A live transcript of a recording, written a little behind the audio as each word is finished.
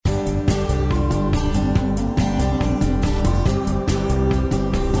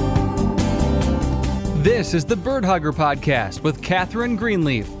This is the Bird Hugger Podcast with Catherine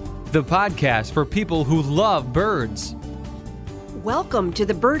Greenleaf, the podcast for people who love birds. Welcome to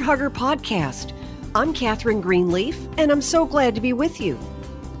the Bird Hugger Podcast. I'm Catherine Greenleaf, and I'm so glad to be with you.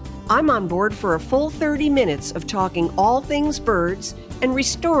 I'm on board for a full 30 minutes of talking all things birds and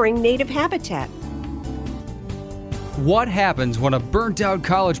restoring native habitat. What happens when a burnt-out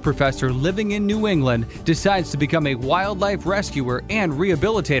college professor living in New England decides to become a wildlife rescuer and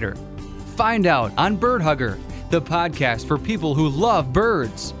rehabilitator? Find out on Bird Hugger, the podcast for people who love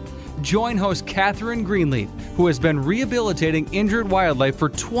birds. Join host Catherine Greenleaf, who has been rehabilitating injured wildlife for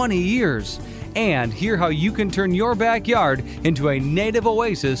 20 years, and hear how you can turn your backyard into a native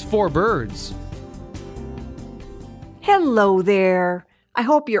oasis for birds. Hello there. I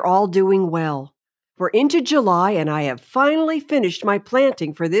hope you're all doing well. We're into July, and I have finally finished my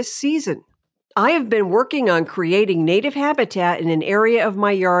planting for this season. I have been working on creating native habitat in an area of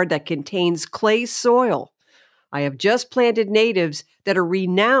my yard that contains clay soil. I have just planted natives that are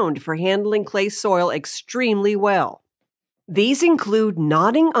renowned for handling clay soil extremely well. These include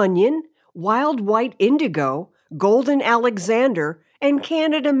nodding onion, wild white indigo, golden Alexander, and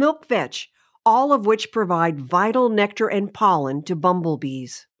Canada milkvetch, all of which provide vital nectar and pollen to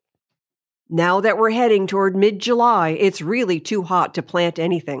bumblebees. Now that we're heading toward mid-July, it's really too hot to plant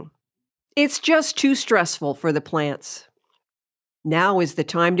anything. It's just too stressful for the plants. Now is the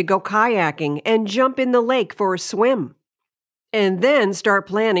time to go kayaking and jump in the lake for a swim. And then start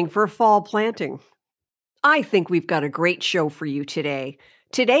planning for fall planting. I think we've got a great show for you today.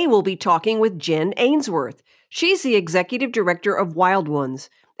 Today we'll be talking with Jen Ainsworth. She's the Executive Director of Wild Ones,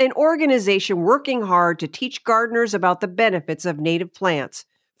 an organization working hard to teach gardeners about the benefits of native plants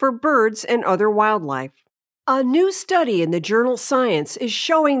for birds and other wildlife. A new study in the journal Science is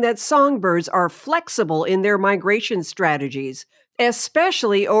showing that songbirds are flexible in their migration strategies,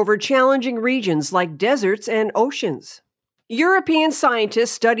 especially over challenging regions like deserts and oceans. European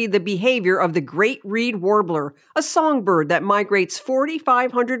scientists studied the behavior of the great reed warbler, a songbird that migrates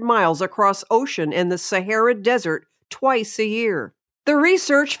 4,500 miles across ocean and the Sahara Desert twice a year. The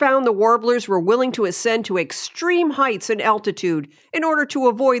research found the warblers were willing to ascend to extreme heights and altitude in order to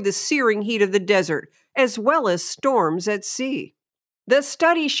avoid the searing heat of the desert, as well as storms at sea. The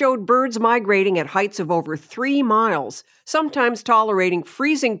study showed birds migrating at heights of over 3 miles, sometimes tolerating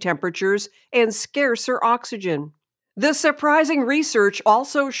freezing temperatures and scarcer oxygen. The surprising research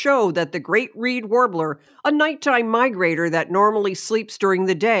also showed that the great reed warbler, a nighttime migrator that normally sleeps during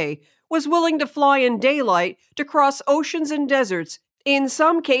the day, was willing to fly in daylight to cross oceans and deserts, in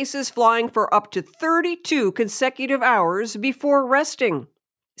some cases flying for up to 32 consecutive hours before resting.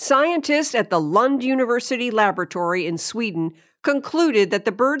 Scientists at the Lund University Laboratory in Sweden concluded that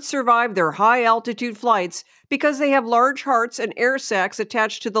the birds survive their high-altitude flights because they have large hearts and air sacs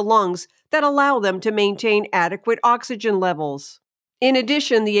attached to the lungs that allow them to maintain adequate oxygen levels. In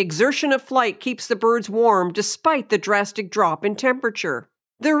addition, the exertion of flight keeps the birds warm despite the drastic drop in temperature.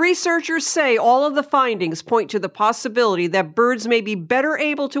 The researchers say all of the findings point to the possibility that birds may be better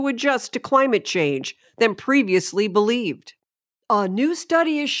able to adjust to climate change than previously believed. A new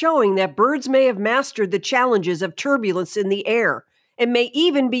study is showing that birds may have mastered the challenges of turbulence in the air and may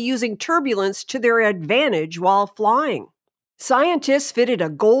even be using turbulence to their advantage while flying. Scientists fitted a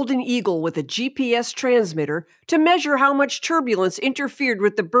golden eagle with a GPS transmitter to measure how much turbulence interfered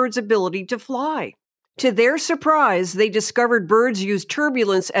with the bird's ability to fly. To their surprise, they discovered birds use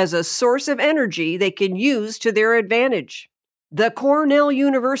turbulence as a source of energy they can use to their advantage. The Cornell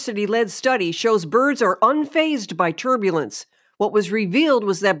University-led study shows birds are unfazed by turbulence. What was revealed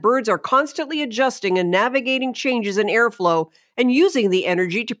was that birds are constantly adjusting and navigating changes in airflow and using the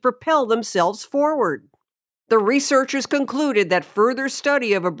energy to propel themselves forward. The researchers concluded that further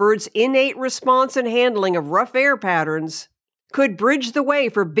study of a bird's innate response and handling of rough air patterns could bridge the way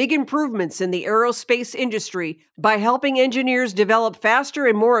for big improvements in the aerospace industry by helping engineers develop faster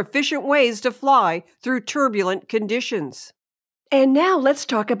and more efficient ways to fly through turbulent conditions. And now let's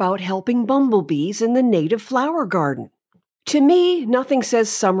talk about helping bumblebees in the native flower garden. To me, nothing says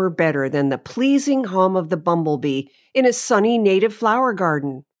summer better than the pleasing hum of the bumblebee in a sunny native flower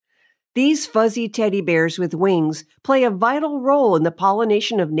garden. These fuzzy teddy bears with wings play a vital role in the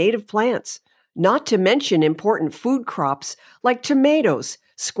pollination of native plants, not to mention important food crops like tomatoes,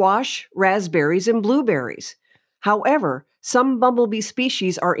 squash, raspberries, and blueberries. However, some bumblebee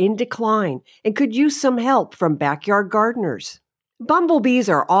species are in decline and could use some help from backyard gardeners. Bumblebees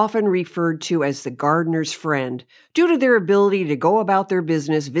are often referred to as the gardener's friend due to their ability to go about their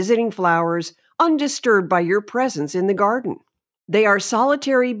business visiting flowers undisturbed by your presence in the garden. They are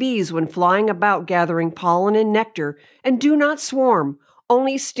solitary bees when flying about gathering pollen and nectar and do not swarm,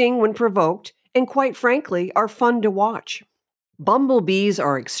 only sting when provoked, and quite frankly, are fun to watch. Bumblebees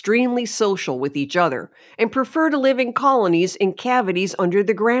are extremely social with each other and prefer to live in colonies in cavities under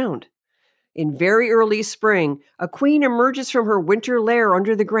the ground. In very early spring, a queen emerges from her winter lair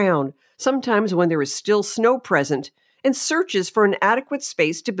under the ground, sometimes when there is still snow present, and searches for an adequate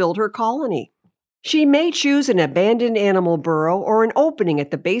space to build her colony. She may choose an abandoned animal burrow or an opening at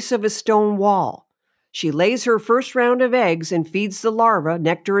the base of a stone wall. She lays her first round of eggs and feeds the larvae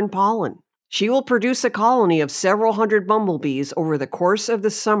nectar and pollen. She will produce a colony of several hundred bumblebees over the course of the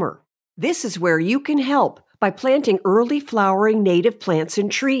summer. This is where you can help by planting early flowering native plants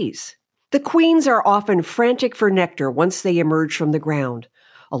and trees. The queens are often frantic for nectar once they emerge from the ground.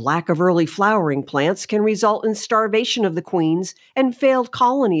 A lack of early flowering plants can result in starvation of the queens and failed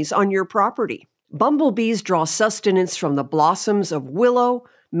colonies on your property. Bumblebees draw sustenance from the blossoms of willow,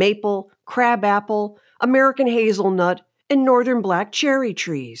 maple, crabapple, American hazelnut, and northern black cherry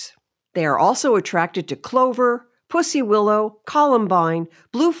trees. They are also attracted to clover, pussy willow, columbine,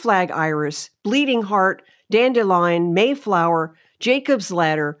 blue flag iris, bleeding heart, dandelion, mayflower, Jacob's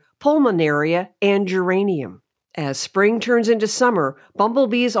ladder, pulmonaria, and geranium. As spring turns into summer,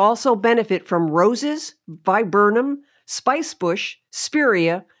 bumblebees also benefit from roses, viburnum, spicebush,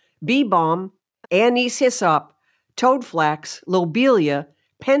 spirea, bee balm, anise hyssop, toadflax, lobelia,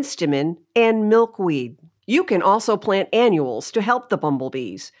 penstemon, and milkweed. You can also plant annuals to help the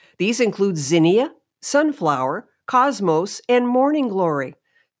bumblebees. These include zinnia, sunflower, cosmos, and morning glory.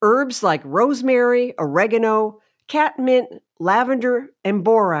 Herbs like rosemary, oregano, catmint, lavender, and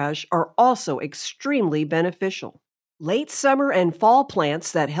borage are also extremely beneficial. Late summer and fall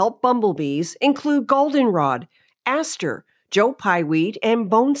plants that help bumblebees include goldenrod, aster, Joe Pyeweed, and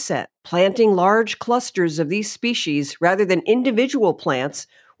boneset. Planting large clusters of these species rather than individual plants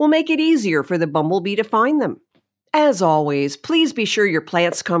will make it easier for the bumblebee to find them. As always, please be sure your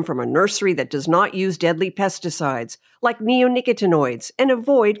plants come from a nursery that does not use deadly pesticides like neonicotinoids and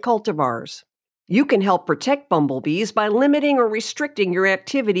avoid cultivars. You can help protect bumblebees by limiting or restricting your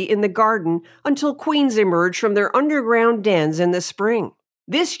activity in the garden until queens emerge from their underground dens in the spring.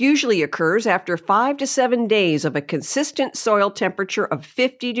 This usually occurs after 5 to 7 days of a consistent soil temperature of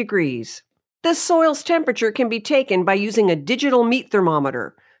 50 degrees. The soil's temperature can be taken by using a digital meat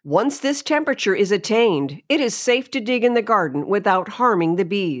thermometer. Once this temperature is attained, it is safe to dig in the garden without harming the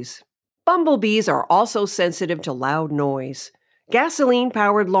bees. Bumblebees are also sensitive to loud noise.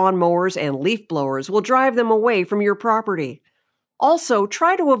 Gasoline-powered lawnmowers and leaf blowers will drive them away from your property. Also,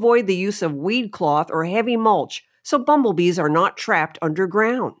 try to avoid the use of weed cloth or heavy mulch so bumblebees are not trapped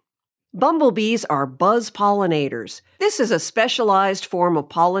underground. Bumblebees are buzz pollinators. This is a specialized form of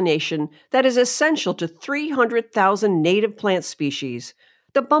pollination that is essential to 300,000 native plant species.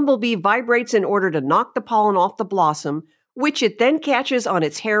 The bumblebee vibrates in order to knock the pollen off the blossom, which it then catches on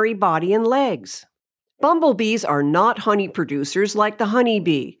its hairy body and legs. Bumblebees are not honey producers like the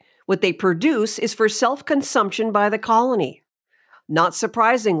honeybee. What they produce is for self-consumption by the colony. Not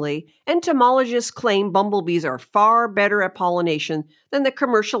surprisingly, entomologists claim bumblebees are far better at pollination than the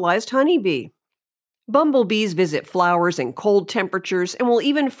commercialized honeybee. Bumblebees visit flowers in cold temperatures and will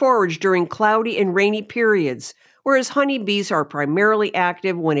even forage during cloudy and rainy periods, whereas honeybees are primarily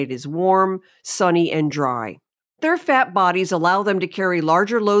active when it is warm, sunny, and dry. Their fat bodies allow them to carry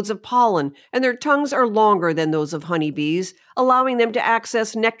larger loads of pollen, and their tongues are longer than those of honeybees, allowing them to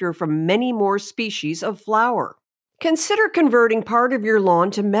access nectar from many more species of flower. Consider converting part of your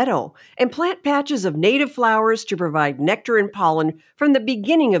lawn to meadow and plant patches of native flowers to provide nectar and pollen from the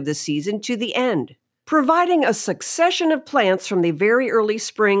beginning of the season to the end. Providing a succession of plants from the very early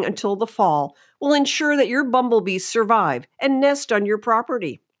spring until the fall will ensure that your bumblebees survive and nest on your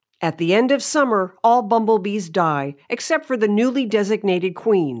property. At the end of summer, all bumblebees die, except for the newly designated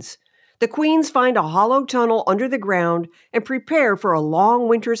queens. The queens find a hollow tunnel under the ground and prepare for a long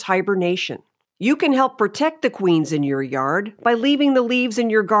winter's hibernation. You can help protect the queens in your yard by leaving the leaves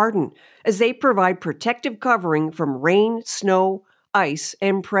in your garden, as they provide protective covering from rain, snow, ice,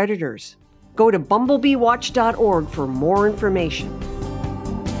 and predators. Go to bumblebeewatch.org for more information.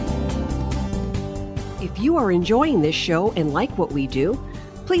 If you are enjoying this show and like what we do,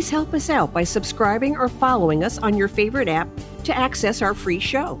 please help us out by subscribing or following us on your favorite app to access our free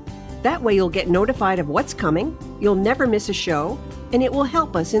show. That way you'll get notified of what's coming, you'll never miss a show, and it will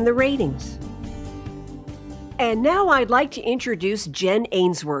help us in the ratings. And now I'd like to introduce Jen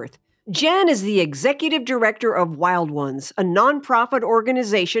Ainsworth. Jen is the Executive Director of Wild Ones, a nonprofit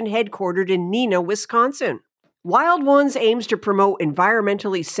organization headquartered in Neenah, Wisconsin. Wild Ones aims to promote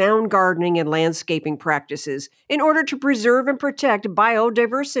environmentally sound gardening and landscaping practices in order to preserve and protect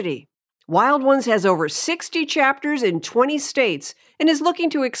biodiversity. Wild Ones has over 60 chapters in 20 states and is looking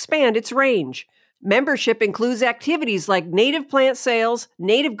to expand its range. Membership includes activities like native plant sales,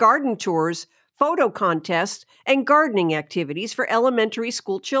 native garden tours, photo contests, and gardening activities for elementary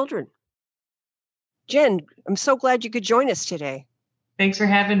school children. Jen, I'm so glad you could join us today. Thanks for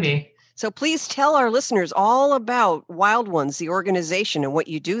having me. So please tell our listeners all about Wild Ones, the organization, and what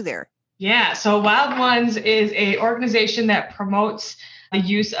you do there. Yeah, so Wild Ones is an organization that promotes the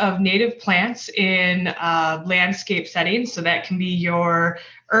use of native plants in landscape settings. So that can be your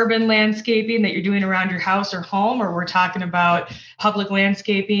urban landscaping that you're doing around your house or home, or we're talking about public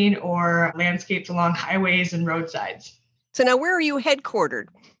landscaping or landscapes along highways and roadsides. So now where are you headquartered?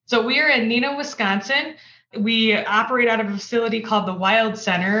 So we are in Neenah, Wisconsin. We operate out of a facility called the Wild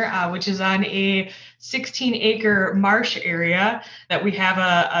Center, which is on a 16-acre marsh area that we have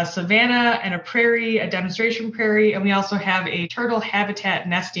a savanna and a prairie, a demonstration prairie, and we also have a turtle habitat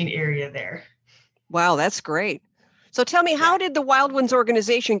nesting area there. Wow, that's great. So tell me, how did the Wild Ones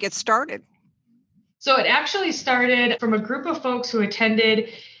organization get started? So it actually started from a group of folks who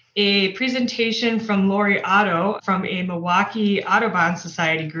attended a presentation from Lori Otto from a Milwaukee Audubon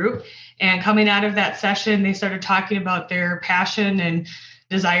Society group. And coming out of that session, they started talking about their passion and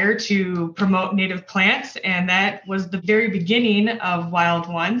desire to promote native plants. And that was the very beginning of Wild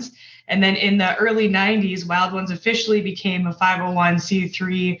Ones. And then in the early 90s, Wild Ones officially became a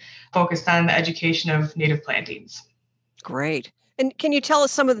 501c3 focused on the education of native plantings. Great. And can you tell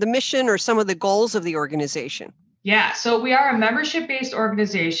us some of the mission or some of the goals of the organization? Yeah, so we are a membership-based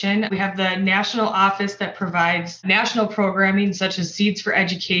organization. We have the national office that provides national programming such as Seeds for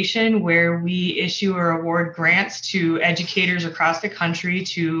Education, where we issue or award grants to educators across the country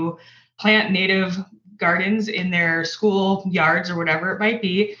to plant native gardens in their school yards or whatever it might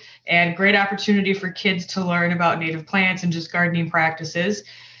be, and great opportunity for kids to learn about native plants and just gardening practices.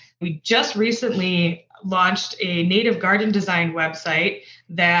 We just recently launched a native garden design website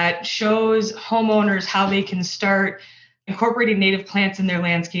that shows homeowners how they can start incorporating native plants in their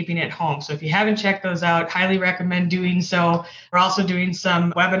landscaping at home. So if you haven't checked those out, highly recommend doing so. We're also doing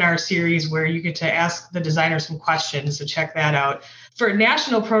some webinar series where you get to ask the designer some questions, so check that out. For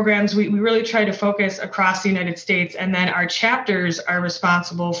national programs, we really try to focus across the United States, and then our chapters are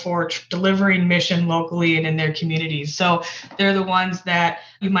responsible for delivering mission locally and in their communities. So they're the ones that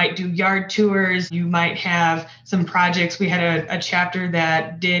you might do yard tours, you might have some projects. We had a chapter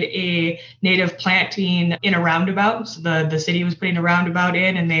that did a native planting in a roundabout. So the city was putting a roundabout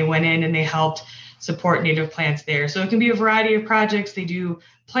in, and they went in and they helped support native plants there. So it can be a variety of projects. They do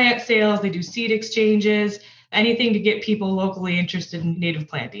plant sales, they do seed exchanges, anything to get people locally interested in native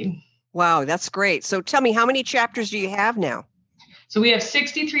planting. Wow, that's great. So tell me, how many chapters do you have now? So we have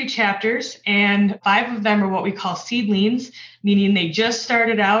 63 chapters, and 5 of them are what we call seedlings, meaning they just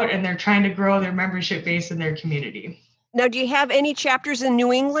started out and they're trying to grow their membership base in their community. Now, do you have any chapters in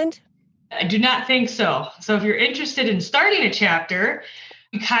New England? I do not think so. So if you're interested in starting a chapter,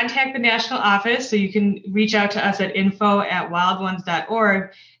 you contact the national office. So you can reach out to us at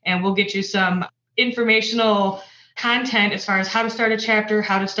info@wildones.org, and we'll get you some informational content as far as how to start a chapter,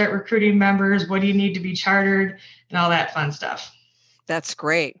 how to start recruiting members, what do you need to be chartered, and all that fun stuff. That's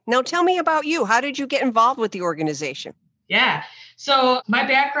great. Now tell me about you. How did you get involved with the organization? Yeah. So my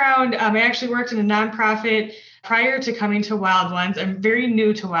background, I actually worked in a nonprofit prior to coming to Wild Ones. I'm very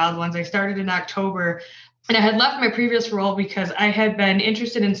new to Wild Ones. I started in October, and I had left my previous role because I had been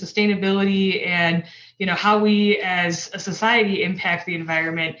interested in sustainability and, how we as a society impact the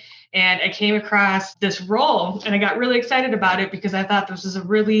environment. And I came across this role and I got really excited about it because I thought this was a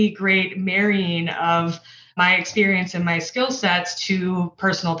really great marrying of my experience and my skill sets to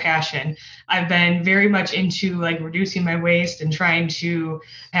personal passion. I've been very much into reducing my waste and trying to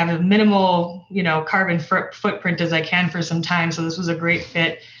have a minimal, carbon footprint as I can for some time. So this was a great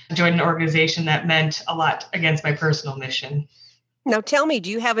fit to join an organization that meant a lot against my personal mission. Now tell me,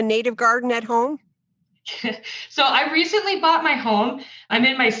 do you have a native garden at home? So I recently bought my home. I'm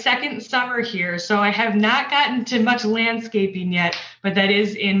in my second summer here, so I have not gotten to much landscaping yet, but that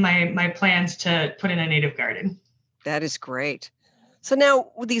is in my plans to put in a native garden. That is great. So now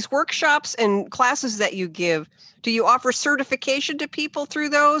with these workshops and classes that you give, do you offer certification to people through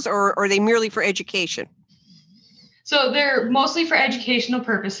those, or are they merely for education? So they're mostly for educational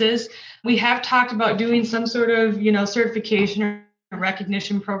purposes. We have talked about doing some sort of, certification or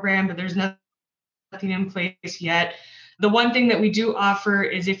recognition program, but there's nothing in place yet. The one thing that we do offer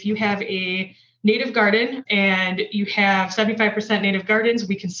is if you have a native garden and you have 75% native gardens,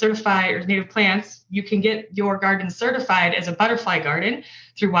 we can certify, or native plants, you can get your garden certified as a butterfly garden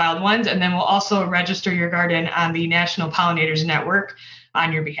through Wild Ones. And then we'll also register your garden on the National Pollinators Network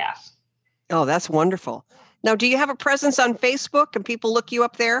on your behalf. Oh, that's wonderful. Now, do you have a presence on Facebook? Can people look you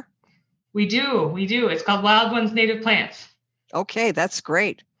up there? We do. It's called Wild Ones Native Plants. Okay, that's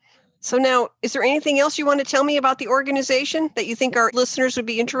great. So now, is there anything else you want to tell me about the organization that you think our listeners would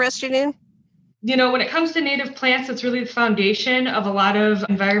be interested in? When it comes to native plants, it's really the foundation of a lot of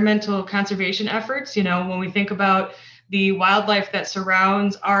environmental conservation efforts. When we think about the wildlife that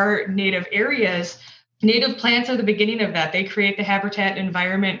surrounds our native areas, native plants are the beginning of that. They create the habitat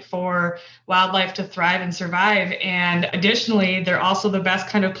environment for wildlife to thrive and survive. And additionally, they're also the best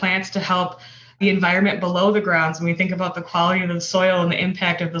kind of plants to help the environment below the ground. So when we think about the quality of the soil and the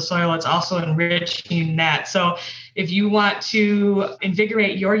impact of the soil, it's also enriching that. So if you want to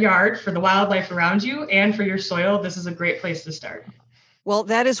invigorate your yard for the wildlife around you and for your soil, this is a great place to start. Well,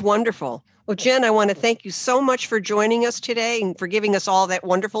 that is wonderful. Well, Jen, I want to thank you so much for joining us today and for giving us all that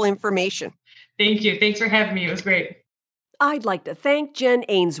wonderful information. Thank you. Thanks for having me. It was great. I'd like to thank Jen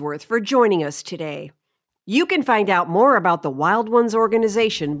Ainsworth for joining us today. You can find out more about the Wild Ones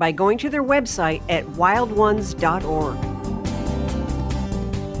organization by going to their website at wildones.org.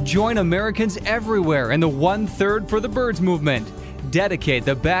 Join Americans everywhere in the 1/3 for the Birds movement. Dedicate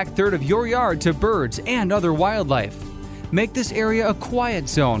the back third of your yard to birds and other wildlife. Make this area a quiet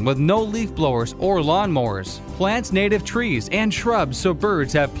zone with no leaf blowers or lawnmowers. Plant native trees and shrubs so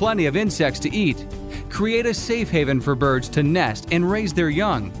birds have plenty of insects to eat. Create a safe haven for birds to nest and raise their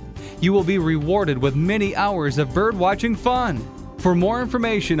young. You will be rewarded with many hours of bird-watching fun. For more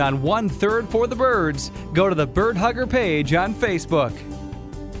information on 1/3 for the Birds, go to the Bird Hugger page on Facebook.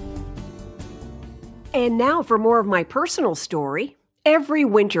 And now for more of my personal story. Every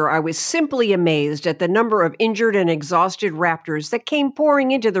winter, I was simply amazed at the number of injured and exhausted raptors that came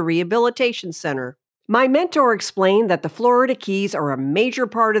pouring into the rehabilitation center. My mentor explained that the Florida Keys are a major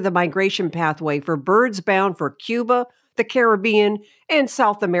part of the migration pathway for birds bound for Cuba, the Caribbean, and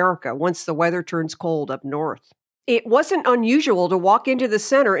South America once the weather turns cold up north. It wasn't unusual to walk into the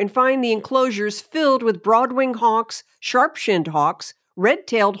center and find the enclosures filled with broad-winged hawks, sharp-shinned hawks,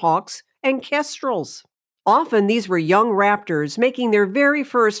 red-tailed hawks, and kestrels. Often these were young raptors making their very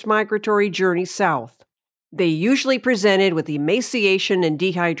first migratory journey south. They usually presented with emaciation and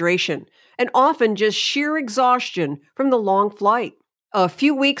dehydration, and often just sheer exhaustion from the long flight. A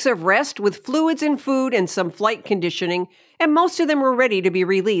few weeks of rest with fluids and food and some flight conditioning, and most of them were ready to be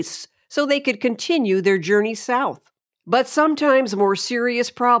released so they could continue their journey south. But sometimes more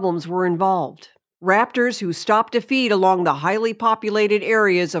serious problems were involved. Raptors who stopped to feed along the highly populated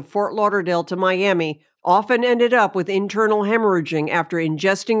areas of Fort Lauderdale to Miami often ended up with internal hemorrhaging after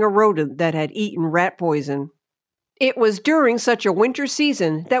ingesting a rodent that had eaten rat poison. It was during such a winter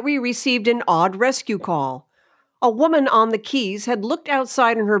season that we received an odd rescue call. A woman on the Keys had looked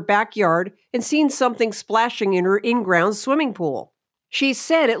outside in her backyard and seen something splashing in her in-ground swimming pool. She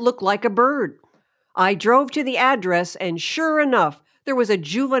said it looked like a bird. I drove to the address, and sure enough, there was a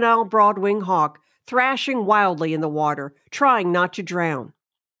juvenile broadwing hawk thrashing wildly in the water, trying not to drown.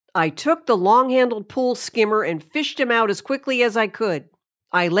 I took the long-handled pool skimmer and fished him out as quickly as I could.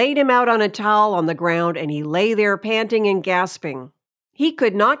 I laid him out on a towel on the ground, and he lay there panting and gasping. He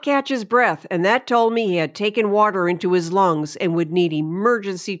could not catch his breath, and that told me he had taken water into his lungs and would need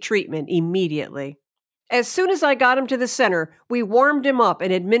emergency treatment immediately. As soon as I got him to the center, we warmed him up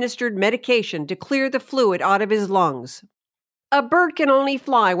and administered medication to clear the fluid out of his lungs. A bird can only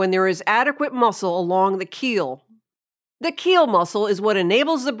fly when there is adequate muscle along the keel. The keel muscle is what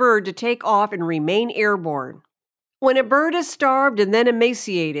enables the bird to take off and remain airborne. When a bird is starved and then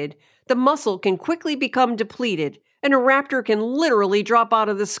emaciated, the muscle can quickly become depleted, and a raptor can literally drop out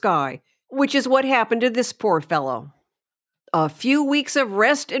of the sky, which is what happened to this poor fellow. A few weeks of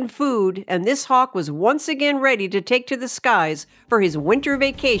rest and food, and this hawk was once again ready to take to the skies for his winter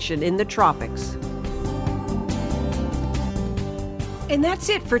vacation in the tropics. And that's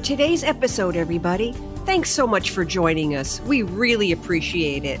it for today's episode, everybody. Thanks so much for joining us. We really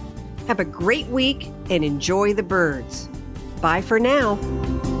appreciate it. Have a great week and enjoy the birds. Bye for now.